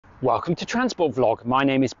Welcome to Transport Vlog. My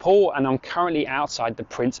name is Paul and I'm currently outside the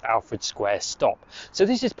Prince Alfred Square stop. So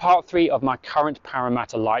this is part 3 of my current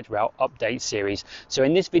Parramatta Light Rail update series. So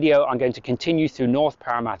in this video I'm going to continue through North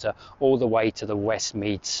Parramatta all the way to the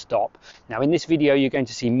Westmead stop. Now in this video you're going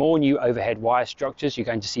to see more new overhead wire structures, you're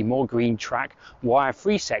going to see more green track,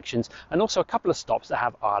 wire-free sections and also a couple of stops that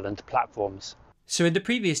have island platforms. So in the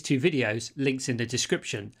previous 2 videos, links in the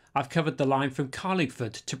description, I've covered the line from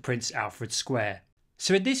Carlingford to Prince Alfred Square.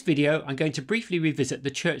 So in this video I'm going to briefly revisit the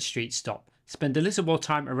Church Street stop, spend a little more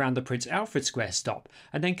time around the Prince Alfred Square stop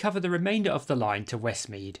and then cover the remainder of the line to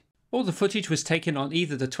Westmead. All the footage was taken on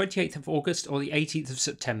either the 28th of August or the 18th of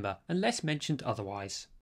September unless mentioned otherwise.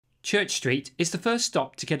 Church Street is the first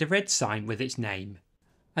stop to get a red sign with its name.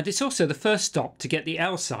 And it's also the first stop to get the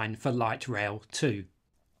L sign for Light Rail too.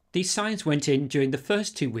 These signs went in during the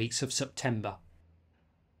first 2 weeks of September.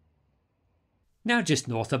 Now just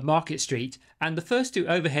north of Market Street, and the first 2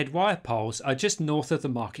 overhead wire poles are just north of the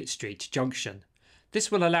Market Street junction. This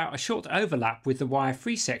will allow a short overlap with the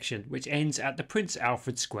wire-free section which ends at the Prince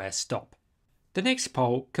Alfred Square stop. The next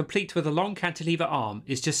pole, complete with a long cantilever arm,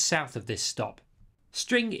 is just south of this stop.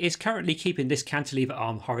 String is currently keeping this cantilever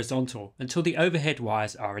arm horizontal until the overhead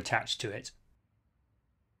wires are attached to it.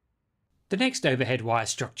 The next overhead wire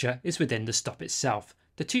structure is within the stop itself.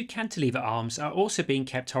 The 2 cantilever arms are also being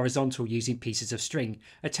kept horizontal using pieces of string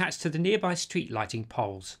attached to the nearby street lighting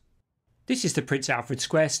poles. This is the Prince Alfred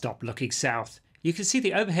Square stop looking south. You can see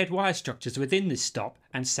the overhead wire structures within this stop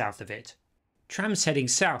and south of it. Trams heading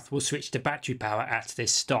south will switch to battery power at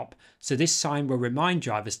this stop, so this sign will remind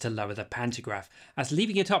drivers to lower the pantograph, as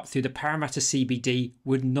leaving it up through the Parramatta CBD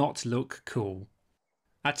would not look cool.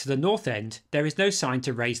 At the north end there is no sign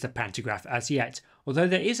to raise the pantograph as yet, although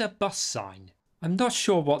there is a bus sign. I'm not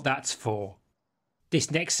sure what that's for. This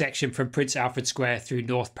next section from Prince Alfred Square through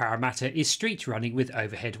North Parramatta is street running with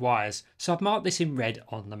overhead wires, so I've marked this in red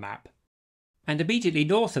on the map. And immediately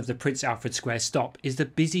north of the Prince Alfred Square stop is the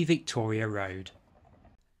busy Victoria Road.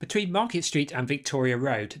 Between Market Street and Victoria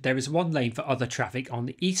Road there is 1 lane for other traffic on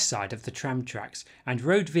the east side of the tram tracks, and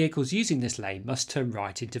road vehicles using this lane must turn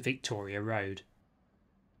right into Victoria Road.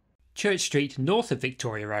 Church Street north of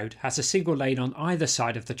Victoria Road has a single lane on either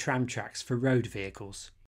side of the tram tracks for road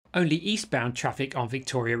vehicles. Only eastbound traffic on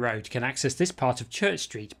Victoria Road can access this part of Church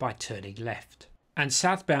Street by turning left. And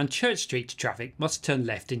southbound Church Street traffic must turn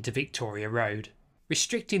left into Victoria Road.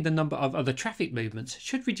 Restricting the number of other traffic movements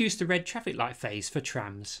should reduce the red traffic light phase for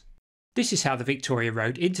trams. This is how the Victoria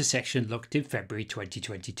Road intersection looked in February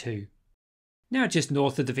 2022. Now just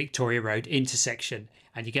north of the Victoria Road intersection,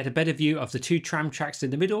 and you get a better view of the 2 tram tracks in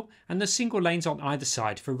the middle and the single lanes on either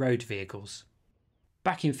side for road vehicles.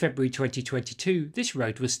 Back in February 2022 this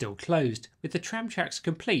road was still closed, with the tram tracks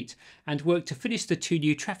complete and work to finish the 2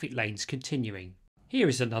 new traffic lanes continuing. Here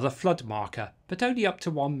is another flood marker, but only up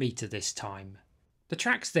to 1 metre this time. The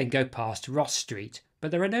tracks then go past Ross Street,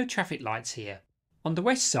 but there are no traffic lights here. On the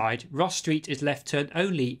west side, Ross Street is left turn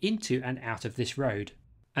only into and out of this road.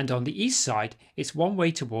 And on the east side it's one way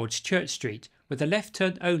towards Church Street with a left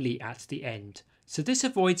turn only at the end, so this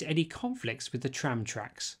avoids any conflicts with the tram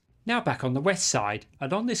tracks. Now back on the west side,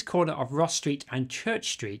 and on this corner of Ross Street and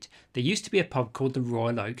Church Street there used to be a pub called the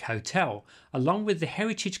Royal Oak Hotel, along with the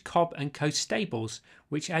Heritage Cobb and Co stables,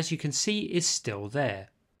 which as you can see is still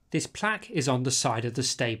there. This plaque is on the side of the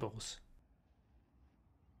stables.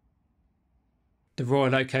 The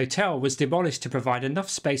Royal Oak Hotel was demolished to provide enough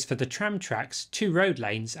space for the tram tracks, 2 road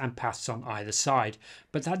lanes and paths on either side,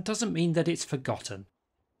 but that doesn't mean that it's forgotten,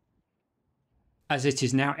 as it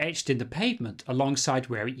is now etched in the pavement alongside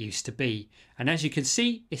where it used to be, and as you can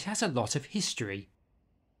see it has a lot of history.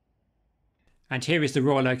 And here is the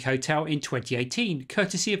Royal Oak Hotel in 2018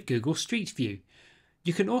 courtesy of Google Street View.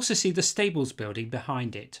 You can also see the stables building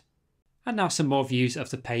behind it. And now some more views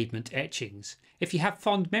of the pavement etchings. If you have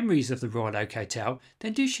fond memories of the Royal Oak Hotel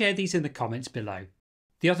then do share these in the comments below.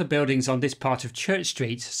 The other buildings on this part of Church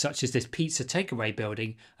Street, such as this pizza takeaway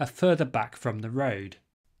building, are further back from the road.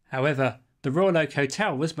 However, the Royal Oak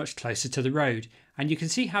Hotel was much closer to the road, and you can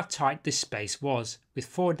see how tight this space was, with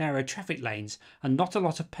 4 narrow traffic lanes and not a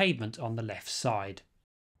lot of pavement on the left side.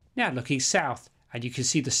 Now looking south, and you can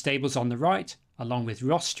see the stables on the right, along with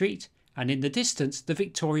Ross Street, and in the distance the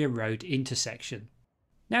Victoria Road intersection.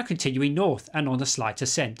 Now continuing north and on a slight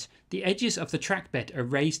ascent, the edges of the track bed are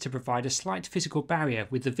raised to provide a slight physical barrier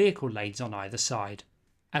with the vehicle lanes on either side.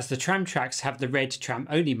 As the tram tracks have the red tram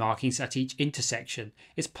only markings at each intersection,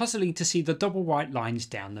 it's puzzling to see the double white lines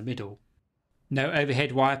down the middle. No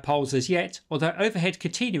overhead wire poles as yet, although overhead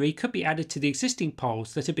catenary could be added to the existing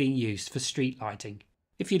poles that are being used for street lighting.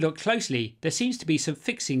 If you look closely, there seems to be some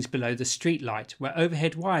fixings below the street light where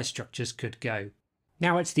overhead wire structures could go.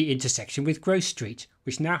 Now it's the intersection with Grove Street,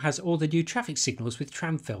 which now has all the new traffic signals with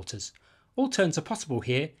tram filters. All turns are possible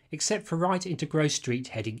here except for right into Grove Street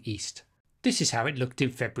heading east. This is how it looked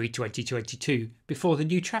in February 2022 before the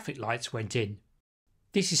new traffic lights went in.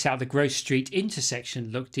 This is how the Grove Street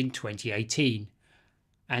intersection looked in 2018.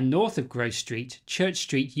 And north of Grove Street, Church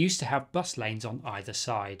Street used to have bus lanes on either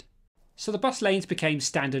side. So the bus lanes became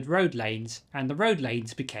standard road lanes and the road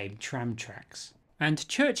lanes became tram tracks. And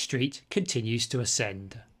Church Street continues to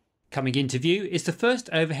ascend. Coming into view is the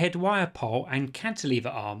first overhead wire pole and cantilever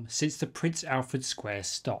arm since the Prince Alfred Square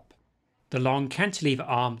stop. The long cantilever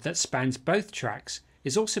arm that spans both tracks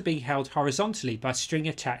is also being held horizontally by string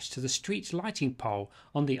attached to the street lighting pole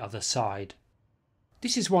on the other side.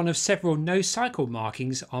 This is one of several no cycle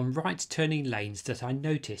markings on right turning lanes that I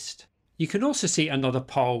noticed. You can also see another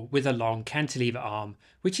pole with a long cantilever arm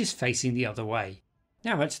which is facing the other way.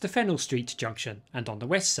 Now it's the Fennell Street junction, and on the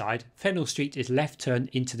west side Fennell Street is left turn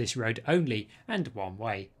into this road only and one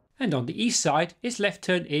way, and on the east side is left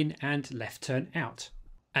turn in and left turn out.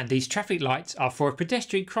 And these traffic lights are for a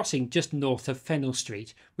pedestrian crossing just north of Fennell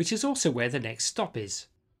Street, which is also where the next stop is.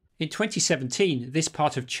 In 2017 this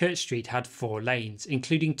part of Church Street had 4 lanes,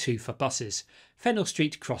 including 2 for buses. Fennell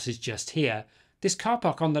Street crosses just here. This car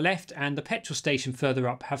park on the left and the petrol station further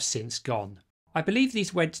up have since gone. I believe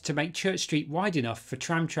these went to make Church Street wide enough for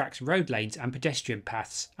tram tracks, road lanes and pedestrian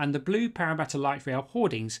paths, and the blue Parramatta Light Rail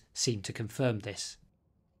hoardings seem to confirm this.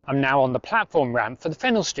 I'm now on the platform ramp for the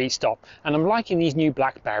Fennell Street stop and I'm liking these new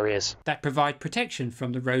black barriers that provide protection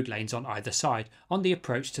from the road lanes on either side on the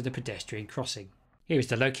approach to the pedestrian crossing. Here is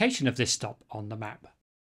the location of this stop on the map.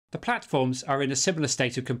 The platforms are in a similar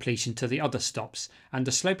state of completion to the other stops, and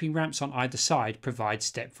the sloping ramps on either side provide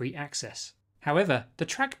step-free access. However, the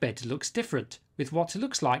track bed looks different, with what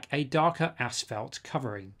looks like a darker asphalt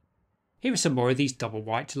covering. Here are some more of these double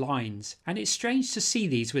white lines, and it's strange to see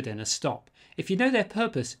these within a stop. If you know their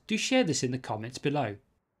purpose, do share this in the comments below.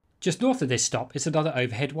 Just north of this stop is another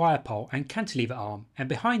overhead wire pole and cantilever arm, and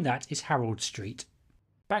behind that is Harold Street.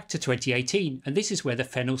 Back to 2018, and this is where the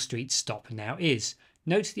Fennell Street stop now is.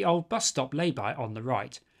 Note the old bus stop lay-by on the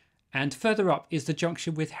right, and further up is the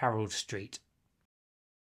junction with Harold Street.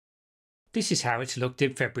 This is how it looked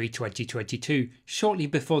in February 2022, shortly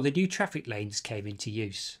before the new traffic lanes came into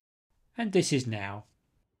use. And this is now.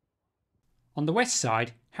 On the west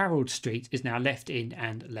side, Harold Street is now left in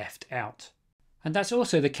and left out. And that's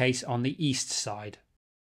also the case on the east side.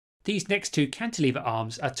 These next 2 cantilever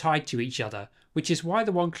arms are tied to each other, which is why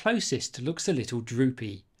the one closest looks a little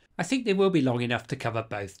droopy. I think they will be long enough to cover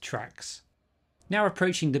both tracks. Now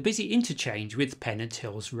approaching the busy interchange with Pennant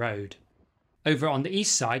Hills Road. Over on the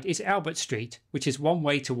east side is Albert Street, which is one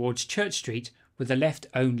way towards Church Street with a left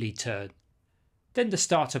only turn. Then the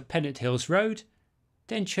start of Pennant Hills Road,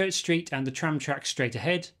 then Church Street and the tram track straight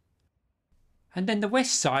ahead, and then the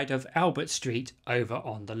west side of Albert Street over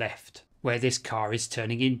on the left, where this car is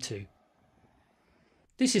turning into.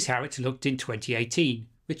 This is how it looked in 2018,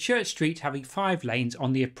 with Church Street having 5 lanes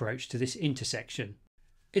on the approach to this intersection.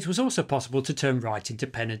 It was also possible to turn right into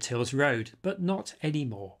Pennant Hills Road, but not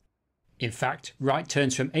anymore. In fact, right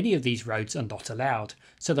turns from any of these roads are not allowed,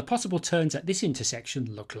 so the possible turns at this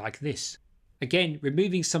intersection look like this. Again,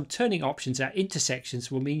 removing some turning options at intersections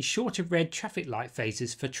will mean shorter red traffic light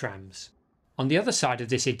phases for trams. On the other side of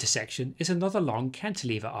this intersection is another long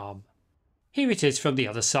cantilever arm. Here it is from the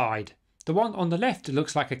other side. The one on the left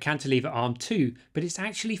looks like a cantilever arm too, but it's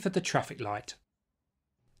actually for the traffic light.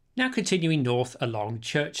 Now continuing north along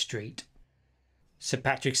Church Street. St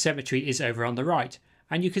Patrick's Cemetery is over on the right,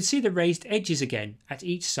 and you can see the raised edges again at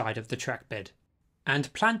each side of the track bed.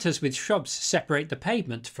 And planters with shrubs separate the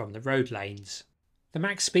pavement from the road lanes. The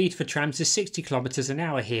max speed for trams is 60 km an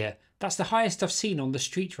hour here. That's the highest I've seen on the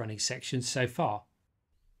street running sections so far.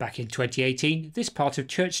 Back in 2018, this part of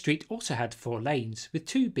Church Street also had 4 lanes, with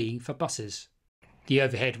 2 being for buses. The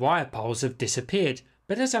overhead wire poles have disappeared,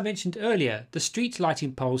 but as I mentioned earlier, the street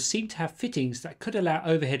lighting poles seem to have fittings that could allow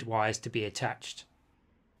overhead wires to be attached.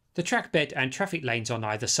 The track bed and traffic lanes on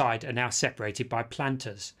either side are now separated by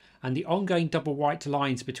planters, and the ongoing double white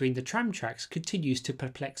lines between the tram tracks continues to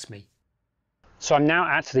perplex me. So I'm now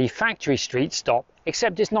at the Factory Street stop,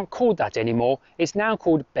 except it's not called that anymore. It's now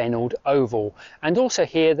called Benaud Oval, and also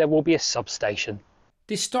here there will be a substation.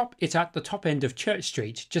 This stop is at the top end of Church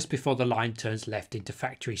Street, just before the line turns left into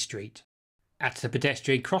Factory Street. At the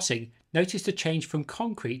pedestrian crossing, notice the change from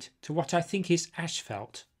concrete to what I think is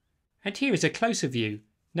asphalt. And here is a closer view.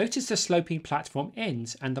 Notice the sloping platform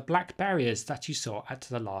ends and the black barriers that you saw at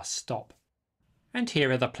the last stop. And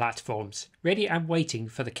here are the platforms, ready and waiting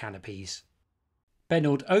for the canopies.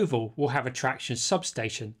 Benaud Oval will have a traction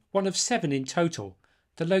substation, one of 7 in total.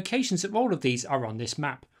 The locations of all of these are on this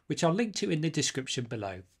map, which I'll link to in the description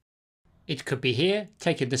below. It could be here,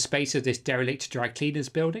 taking the space of this derelict dry cleaners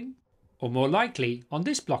building, or more likely on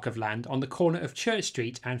this block of land on the corner of Church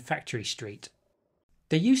Street and Factory Street.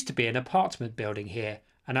 There used to be an apartment building here,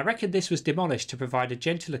 and I reckon this was demolished to provide a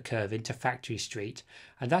gentler curve into Factory Street,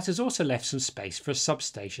 and that has also left some space for a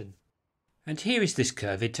substation. And here is this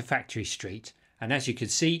curve into Factory Street, and as you can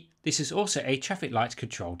see, this is also a traffic light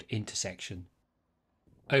controlled intersection.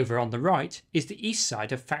 Over on the right is the east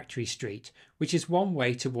side of Factory Street, which is one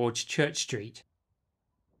way towards Church Street.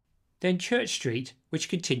 Then Church Street, which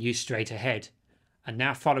continues straight ahead, and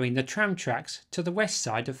now following the tram tracks to the west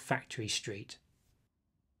side of Factory Street.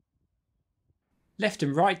 Left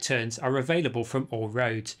and right turns are available from all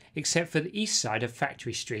roads, except for the east side of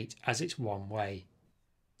Factory Street as it's one way.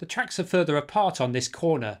 The tracks are further apart on this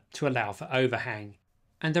corner to allow for overhang,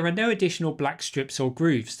 and there are no additional black strips or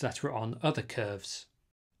grooves that were on other curves.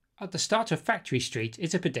 At the start of Factory Street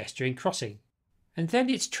is a pedestrian crossing, and then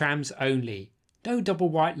it's trams only, no double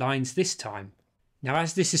white lines this time. Now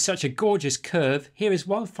as this is such a gorgeous curve, here is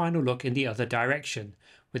one final look in the other direction,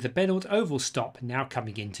 with the Benaud Oval stop now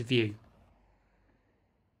coming into view.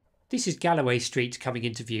 This is Galloway Street coming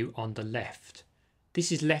into view on the left.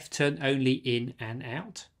 This is left turn only in and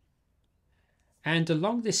out. And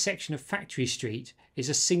along this section of Factory Street is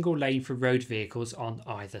a single lane for road vehicles on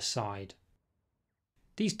either side.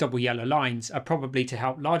 These double yellow lines are probably to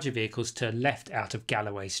help larger vehicles turn left out of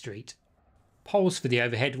Galloway Street. Poles for the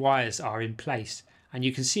overhead wires are in place, and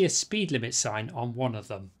you can see a speed limit sign on one of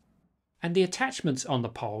them. And the attachments on the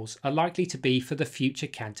poles are likely to be for the future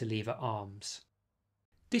cantilever arms.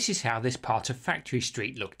 This is how this part of Factory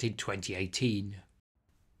Street looked in 2018.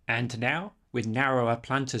 And now, with narrower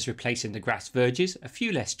planters replacing the grass verges, a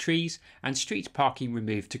few less trees, and street parking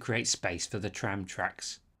removed to create space for the tram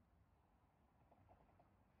tracks.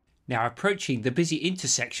 Now approaching the busy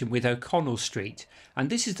intersection with O'Connell Street, and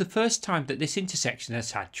this is the first time that this intersection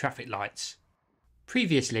has had traffic lights.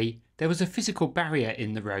 Previously, there was a physical barrier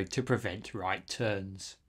in the road to prevent right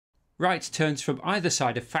turns. Right turns from either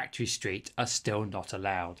side of Factory Street are still not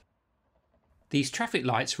allowed. These traffic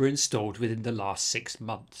lights were installed within the last 6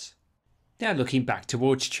 months. Now looking back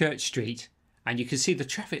towards Church Street, and you can see the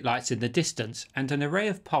traffic lights in the distance and an array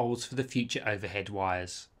of poles for the future overhead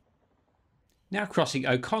wires. Now crossing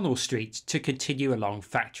O'Connell Street to continue along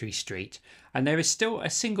Factory Street, and there is still a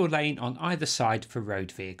single lane on either side for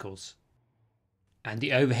road vehicles. And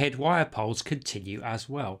the overhead wire poles continue as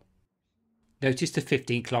well. Notice the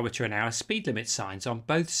 15 km/h speed limit signs on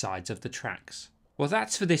both sides of the tracks. Well,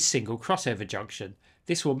 that's for this single crossover junction.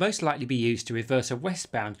 This will most likely be used to reverse a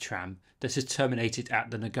westbound tram that has terminated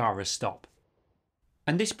at the Nagara stop.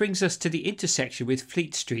 And this brings us to the intersection with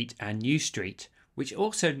Fleet Street and New Street, which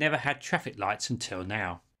also never had traffic lights until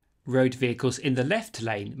now. Road vehicles in the left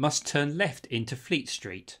lane must turn left into Fleet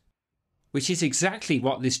Street, which is exactly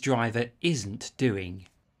what this driver isn't doing.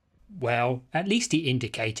 Well, at least he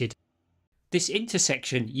indicated. This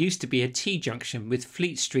intersection used to be a T-junction with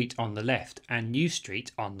Fleet Street on the left and New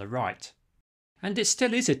Street on the right. And it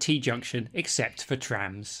still is a T-junction except for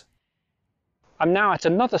trams. I'm now at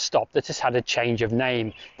another stop that has had a change of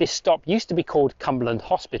name. This stop used to be called Cumberland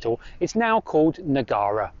Hospital, it's now called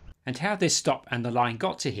Nagara. And how this stop and the line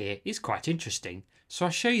got to here is quite interesting, so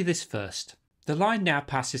I'll show you this first. The line now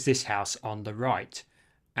passes this house on the right,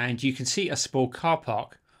 and you can see a small car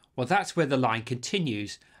park. Well, that's where the line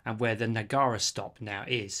continues and where the Nagara stop now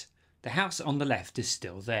is. The house on the left is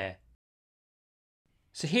still there.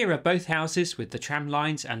 So here are both houses with the tram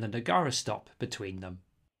lines and the Nagara stop between them.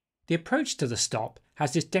 The approach to the stop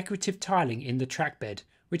has this decorative tiling in the track bed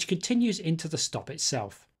which continues into the stop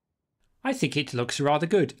itself. I think it looks rather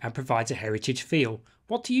good and provides a heritage feel.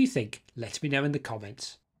 What do you think? Let me know in the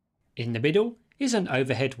comments. In the middle is an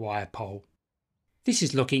overhead wire pole. This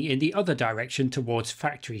is looking in the other direction towards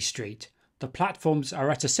Factory Street. The platforms are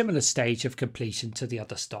at a similar stage of completion to the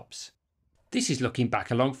other stops. This is looking back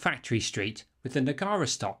along Factory Street with the Nagara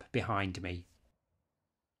stop behind me.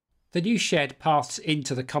 The new shared paths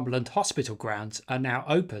into the Cumberland Hospital Grounds are now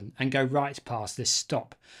open and go right past this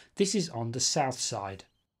stop. This is on the south side.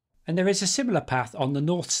 And there is a similar path on the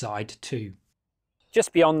north side too.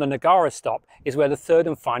 Just beyond the Nagara stop is where the third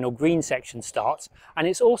and final green section starts, and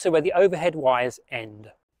it's also where the overhead wires end.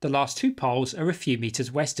 The last 2 poles are a few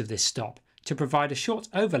metres west of this stop to provide a short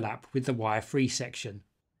overlap with the wire-free section.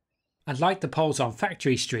 And like the poles on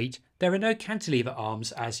Factory Street, there are no cantilever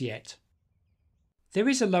arms as yet. There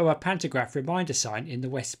is a lower pantograph reminder sign in the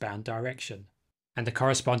westbound direction. and the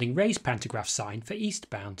corresponding raised pantograph sign for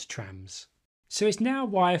eastbound trams. So it's now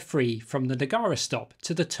wire free from the Nagara stop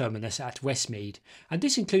to the terminus at Westmead, and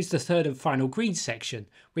this includes the third and final green section,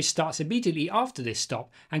 which starts immediately after this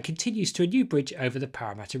stop and continues to a new bridge over the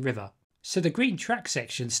Parramatta River. So the green track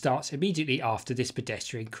section starts immediately after this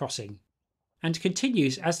pedestrian crossing, and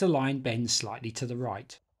continues as the line bends slightly to the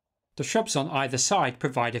right. The shrubs on either side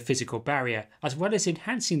provide a physical barrier, as well as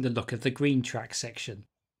enhancing the look of the green track section.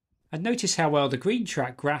 And notice how well the green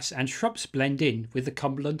track grass and shrubs blend in with the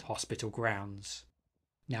Cumberland Hospital grounds.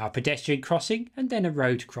 Now a pedestrian crossing and then a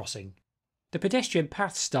road crossing. The pedestrian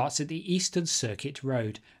path starts at the Eastern Circuit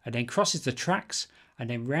Road and then crosses the tracks and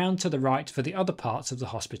then round to the right for the other parts of the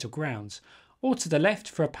hospital grounds, or to the left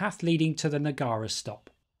for a path leading to the Nagara stop.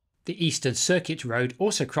 The Eastern Circuit Road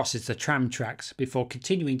also crosses the tram tracks before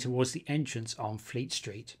continuing towards the entrance on Fleet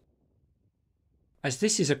Street. As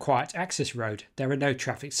this is a quiet access road, there are no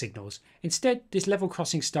traffic signals. Instead, this level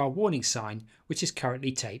crossing style warning sign, which is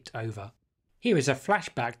currently taped over. Here is a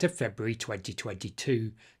flashback to February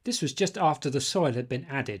 2022. This was just after the soil had been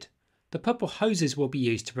added. The purple hoses will be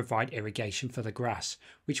used to provide irrigation for the grass,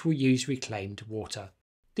 which will use reclaimed water.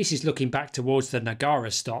 This is looking back towards the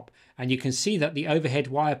Nagara stop, and you can see that the overhead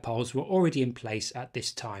wire poles were already in place at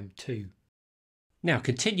this time too. Now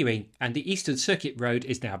continuing, and the Eastern Circuit Road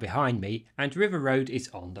is now behind me and River Road is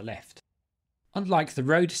on the left. Unlike the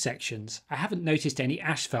road sections, I haven't noticed any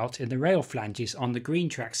asphalt in the rail flanges on the green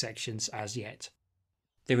track sections as yet.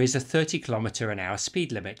 There is a 30 km/h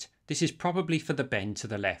speed limit. This is probably for the bend to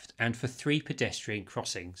the left and for 3 pedestrian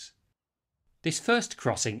crossings. This first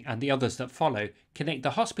crossing and the others that follow connect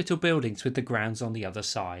the hospital buildings with the grounds on the other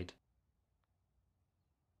side.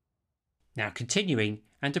 Now continuing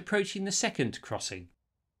and approaching the second crossing.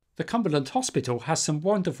 The Cumberland Hospital has some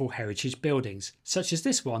wonderful heritage buildings, such as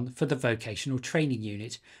this one for the vocational training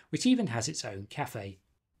unit, which even has its own cafe.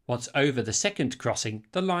 Once over the second crossing,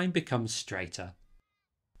 the line becomes straighter.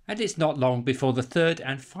 And it's not long before the third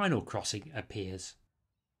and final crossing appears.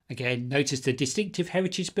 Again, notice the distinctive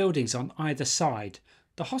heritage buildings on either side.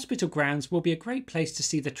 The hospital grounds will be a great place to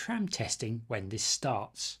see the tram testing when this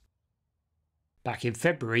starts. Back in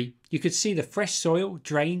February, you could see the fresh soil,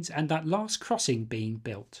 drains and that last crossing being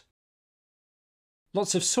built.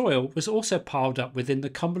 Lots of soil was also piled up within the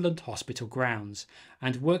Cumberland Hospital grounds,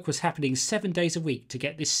 and work was happening 7 days a week to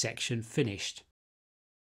get this section finished.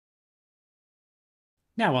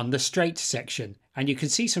 Now on the straight section, and you can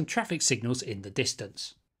see some traffic signals in the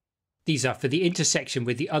distance. These are for the intersection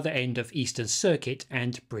with the other end of Eastern Circuit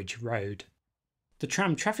and Bridge Road. The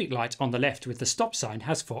tram traffic light on the left with the stop sign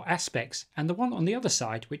has 4 aspects, and the one on the other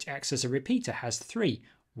side, which acts as a repeater, has 3.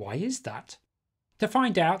 Why is that? To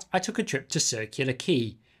find out, I took a trip to Circular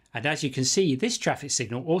Quay, and as you can see, this traffic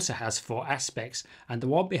signal also has 4 aspects, and the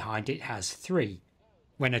one behind it has 3.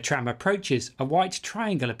 When a tram approaches, a white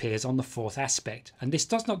triangle appears on the 4th aspect, and this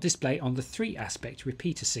does not display on the 3 aspect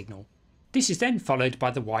repeater signal. This is then followed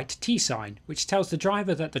by the white T sign, which tells the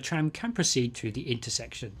driver that the tram can proceed through the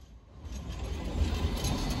intersection.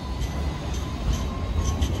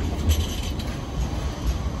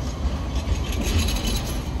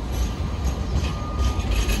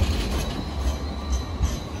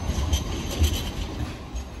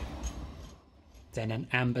 Then an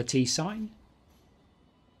amber T sign,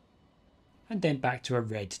 and then back to a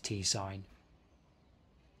red T sign.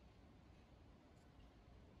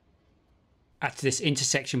 At this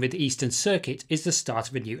intersection with the Eastern Circuit is the start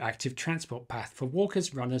of a new active transport path for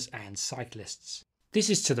walkers, runners and cyclists.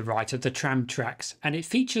 This is to the right of the tram tracks, and it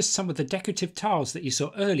features some of the decorative tiles that you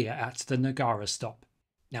saw earlier at the Nagara stop.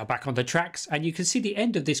 Now back on the tracks, and you can see the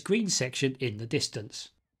end of this green section in the distance.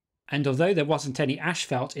 And although there wasn't any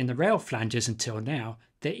asphalt in the rail flanges until now,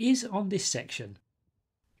 there is on this section.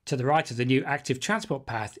 To the right of the new active transport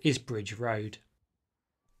path is Bridge Road.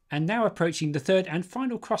 And now approaching the third and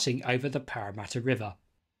final crossing over the Parramatta River.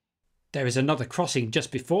 There is another crossing just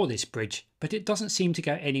before this bridge, but it doesn't seem to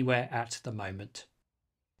go anywhere at the moment.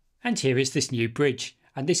 And here is this new bridge,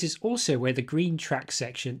 and this is also where the green track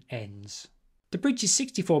section ends. The bridge is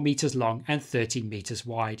 64 metres long and 13 metres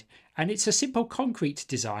wide, and it's a simple concrete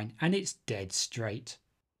design and it's dead straight.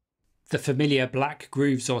 The familiar black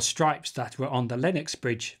grooves or stripes that were on the Lennox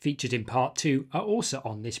Bridge featured in part 2 are also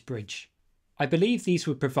on this bridge. I believe these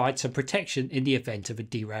would provide some protection in the event of a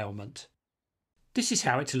derailment. This is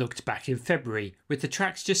how it looked back in February, with the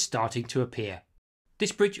tracks just starting to appear.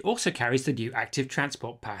 This bridge also carries the new active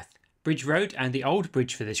transport path. Bridge Road and the old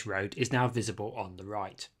bridge for this road is now visible on the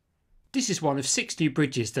right. This is one of 6 new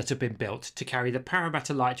bridges that have been built to carry the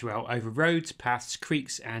Parramatta Light Rail over roads, paths,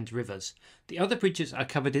 creeks and rivers. The other bridges are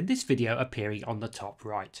covered in this video appearing on the top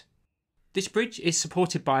right. This bridge is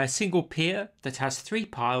supported by a single pier that has 3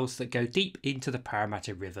 piles that go deep into the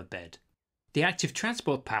Parramatta River bed. The active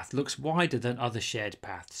transport path looks wider than other shared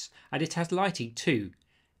paths, and it has lighting too,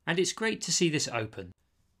 and it's great to see this open.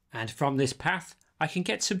 And from this path I can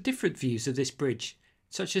get some different views of this bridge,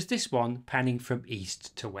 such as this one panning from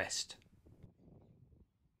east to west.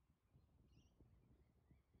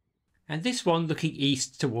 And this one looking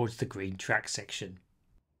east towards the green track section.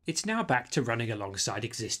 It's now back to running alongside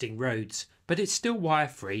existing roads, but it's still wire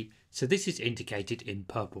free, so this is indicated in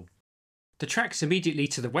purple. The tracks immediately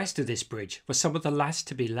to the west of this bridge were some of the last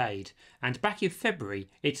to be laid, and back in February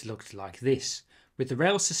it looked like this, with the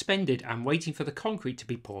rails suspended and waiting for the concrete to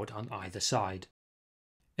be poured on either side.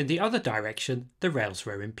 In the other direction the rails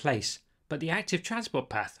were in place, but the active transport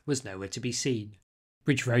path was nowhere to be seen.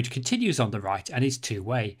 Bridge Road continues on the right and is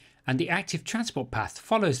two-way, and the active transport path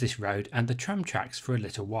follows this road and the tram tracks for a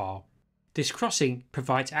little while. This crossing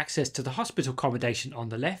provides access to the hospital accommodation on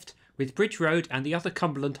the left, with Bridge Road and the other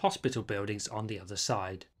Cumberland Hospital buildings on the other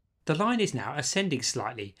side. The line is now ascending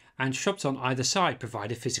slightly, and shrubs on either side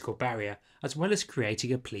provide a physical barrier, as well as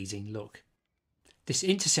creating a pleasing look. This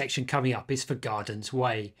intersection coming up is for Gardens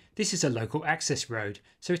Way. This is a local access road,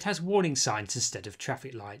 so it has warning signs instead of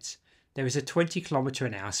traffic lights. There is a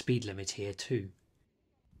 20km/h speed limit here too.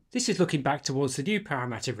 This is looking back towards the new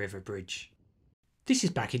Parramatta River Bridge. This is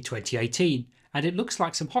back in 2018, and it looks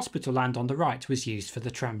like some hospital land on the right was used for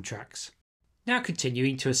the tram tracks. Now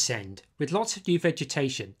continuing to ascend, with lots of new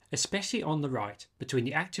vegetation, especially on the right, between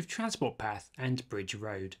the active transport path and Bridge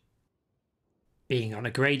Road. Being on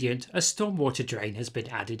a gradient, a stormwater drain has been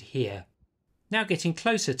added here. Now getting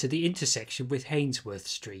closer to the intersection with Hainsworth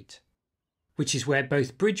Street, which is where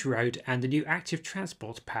both Bridge Road and the new active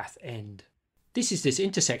transport path end. This is this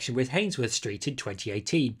intersection with Hainsworth Street in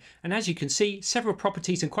 2018, and as you can see, several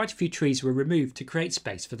properties and quite a few trees were removed to create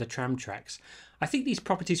space for the tram tracks. I think these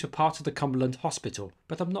properties were part of the Cumberland Hospital,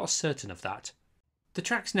 but I'm not certain of that. The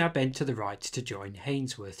tracks now bend to the right to join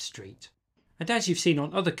Hainsworth Street. And as you've seen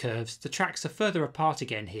on other curves, the tracks are further apart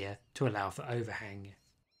again here to allow for overhang.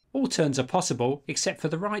 All turns are possible except for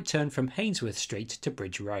the right turn from Hainsworth Street to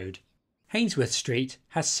Bridge Road. Hainsworth Street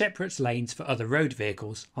has separate lanes for other road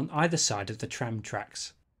vehicles on either side of the tram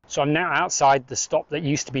tracks. So I'm now outside the stop that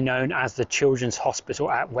used to be known as the Children's Hospital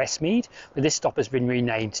at Westmead, but this stop has been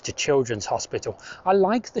renamed to Children's Hospital. I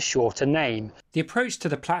like the shorter name. The approach to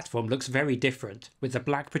the platform looks very different, with the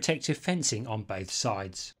black protective fencing on both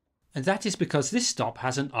sides. And that is because this stop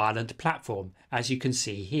has an island platform, as you can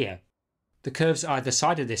see here. The curves either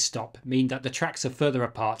side of this stop mean that the tracks are further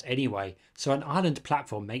apart anyway, so an island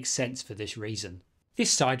platform makes sense for this reason. This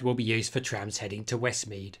side will be used for trams heading to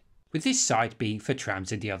Westmead, with this side being for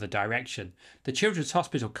trams in the other direction. The Children's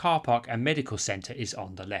Hospital car park and medical centre is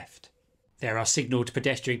on the left. There are signalled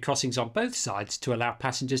pedestrian crossings on both sides to allow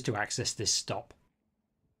passengers to access this stop.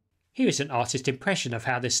 Here is an artist's impression of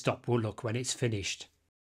how this stop will look when it's finished.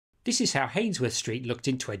 This is how Hainsworth Street looked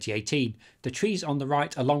in 2018. The trees on the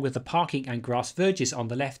right along with the parking and grass verges on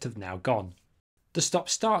the left have now gone. The stop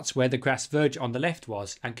starts where the grass verge on the left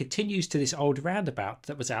was and continues to this old roundabout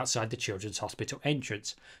that was outside the Children's Hospital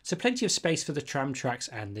entrance, so plenty of space for the tram tracks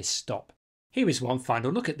and this stop. Here is one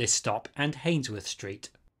final look at this stop and Hainsworth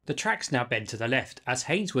Street. The tracks now bend to the left as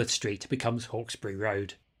Hainsworth Street becomes Hawkesbury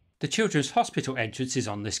Road. The Children's Hospital entrance is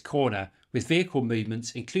on this corner, with vehicle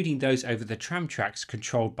movements including those over the tram tracks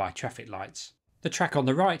controlled by traffic lights. The track on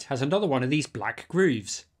the right has another one of these black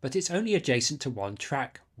grooves, but it's only adjacent to one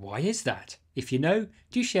track. Why is that? If you know,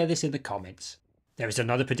 do share this in the comments. There is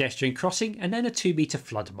another pedestrian crossing and then a 2-metre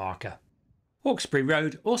flood marker. Hawkesbury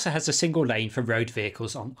Road also has a single lane for road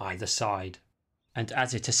vehicles on either side. And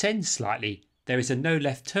as it ascends slightly, there is a no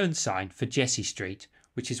left turn sign for Jessie Street,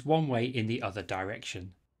 which is one way in the other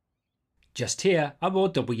direction. Just here are more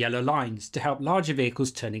double yellow lines to help larger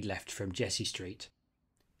vehicles turning left from Jessie Street.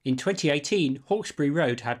 In 2018, Hawkesbury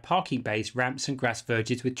Road had parking bays, ramps and grass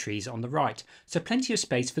verges with trees on the right, so plenty of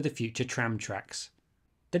space for the future tram tracks.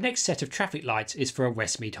 The next set of traffic lights is for a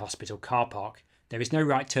Westmead Hospital car park. There is no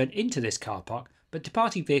right turn into this car park, but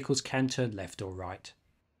departing vehicles can turn left or right.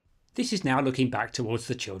 This is now looking back towards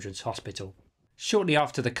the Children's Hospital. Shortly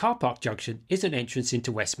after the car park junction is an entrance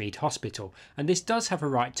into Westmead Hospital, and this does have a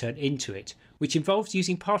right turn into it, which involves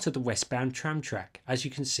using part of the westbound tram track, as you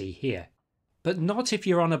can see here. But not if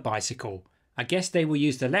you're on a bicycle. I guess they will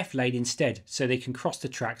use the left lane instead, so they can cross the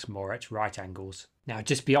tracks more at right angles. Now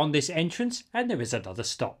just beyond this entrance, and there is another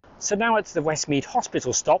stop. So now it's the Westmead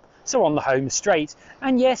Hospital stop, so on the home straight,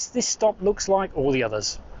 and yes, this stop looks like all the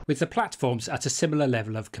others, with the platforms at a similar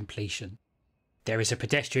level of completion. There is a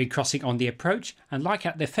pedestrian crossing on the approach, and like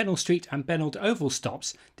at the Fennell Street and Benaud Oval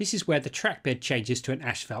stops, this is where the track bed changes to an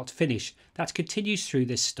asphalt finish that continues through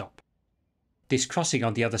this stop. This crossing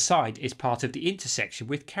on the other side is part of the intersection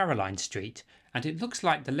with Caroline Street, and it looks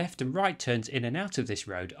like the left and right turns in and out of this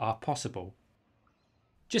road are possible.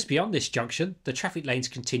 Just beyond this junction, the traffic lanes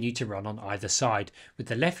continue to run on either side, with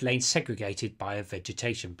the left lane segregated by a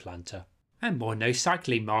vegetation planter. And more no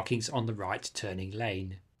cycling markings on the right turning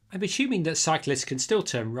lane. I'm assuming that cyclists can still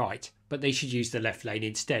turn right, but they should use the left lane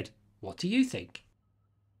instead. What do you think?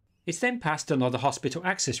 It's then past another hospital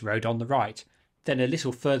access road on the right, then a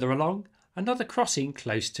little further along, another crossing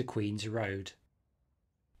close to Queen's Road.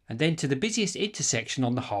 And then to the busiest intersection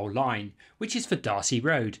on the whole line, which is for Darcy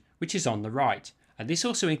Road, which is on the right, and this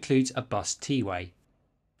also includes a bus T-way.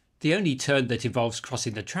 The only turn that involves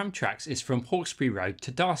crossing the tram tracks is from Hawkesbury Road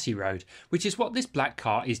to Darcy Road, which is what this black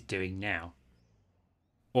car is doing now.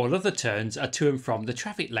 All other turns are to and from the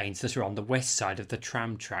traffic lanes that are on the west side of the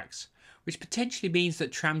tram tracks, which potentially means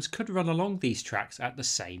that trams could run along these tracks at the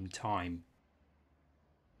same time.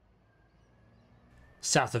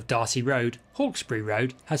 South of Darcy Road, Hawkesbury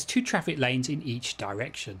Road has 2 traffic lanes in each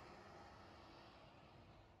direction.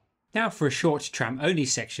 Now for a short tram only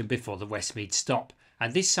section before the Westmead stop,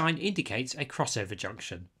 and this sign indicates a crossover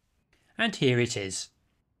junction. And here it is.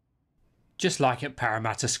 Just like at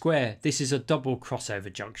Parramatta Square, this is a double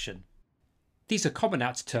crossover junction. These are common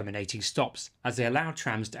at terminating stops, as they allow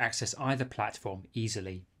trams to access either platform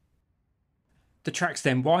easily. The tracks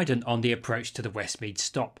then widen on the approach to the Westmead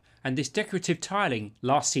stop, and this decorative tiling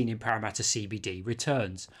last seen in Parramatta CBD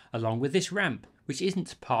returns, along with this ramp, which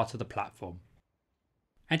isn't part of the platform.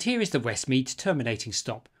 And here is the Westmead terminating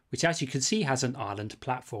stop, which as you can see has an island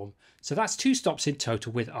platform, so that's 2 stops in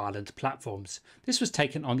total with island platforms. This was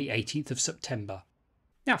taken on the 18th of September.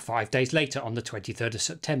 Now 5 days later on the 23rd of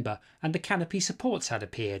September, and the canopy supports had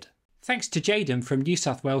appeared. Thanks to Jaden from New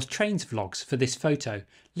South Wales Trains Vlogs for this photo,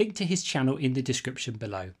 linked to his channel in the description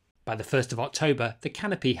below. By the 1st of October, the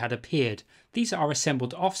canopy had appeared. These are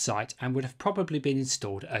assembled off-site and would have probably been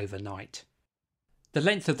installed overnight. The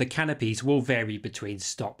length of the canopies will vary between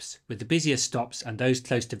stops, with the busier stops and those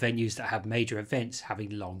close to venues that have major events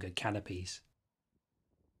having longer canopies.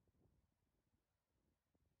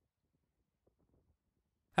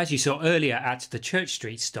 As you saw earlier at the Church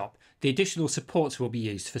Street stop, the additional supports will be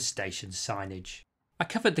used for station signage. I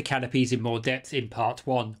covered the canopies in more depth in part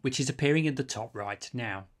 1, which is appearing in the top right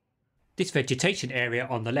now. This vegetation area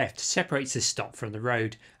on the left separates this stop from the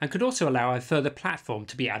road and could also allow a further platform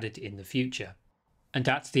to be added in the future. And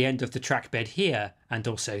at the end of the track bed here, and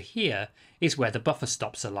also here, is where the buffer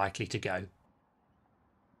stops are likely to go.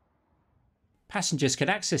 Passengers can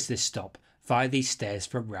access this stop via these stairs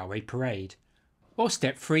from Railway Parade, or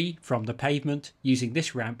step free from the pavement using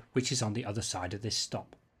this ramp which is on the other side of this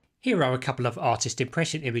stop. Here are a couple of artist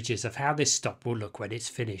impression images of how this stop will look when it's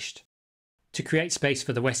finished. To create space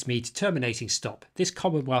for the Westmead terminating stop, this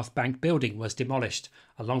Commonwealth Bank building was demolished,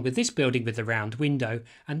 along with this building with the round window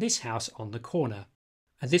and this house on the corner.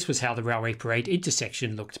 And this was how the Railway Parade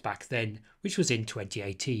intersection looked back then, which was in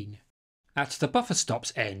 2018. At the buffer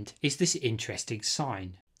stop's end is this interesting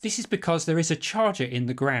sign. This is because there is a charger in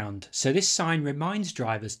the ground, so this sign reminds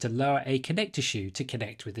drivers to lower a connector shoe to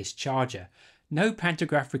connect with this charger. No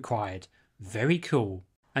pantograph required. Very cool.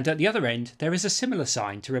 And at the other end there is a similar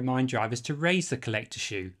sign to remind drivers to raise the collector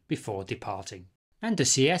shoe before departing. And a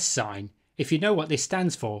CS sign. If you know what this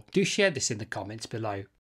stands for, do share this in the comments below.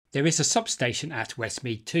 There is a substation at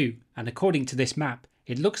Westmead too, and according to this map,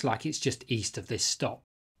 it looks like it's just east of this stop.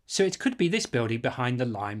 So it could be this building behind the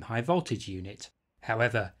Lime High Voltage unit.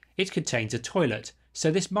 However, it contains a toilet,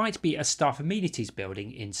 so this might be a staff amenities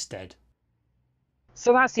building instead.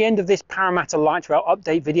 So that's the end of this Parramatta Light Rail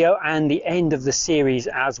update video and the end of the series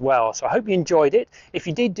as well. So I hope you enjoyed it. If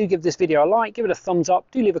you did, do give this video a like, give it a thumbs up,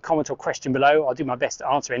 do leave a comment or question below. I'll do my best to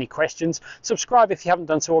answer any questions. Subscribe if you haven't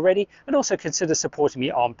done so already, and also consider supporting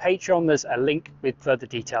me on Patreon. There's a link with further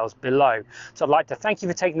details below. So I'd like to thank you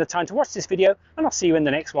for taking the time to watch this video, and I'll see you in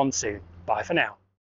the next one soon. Bye for now.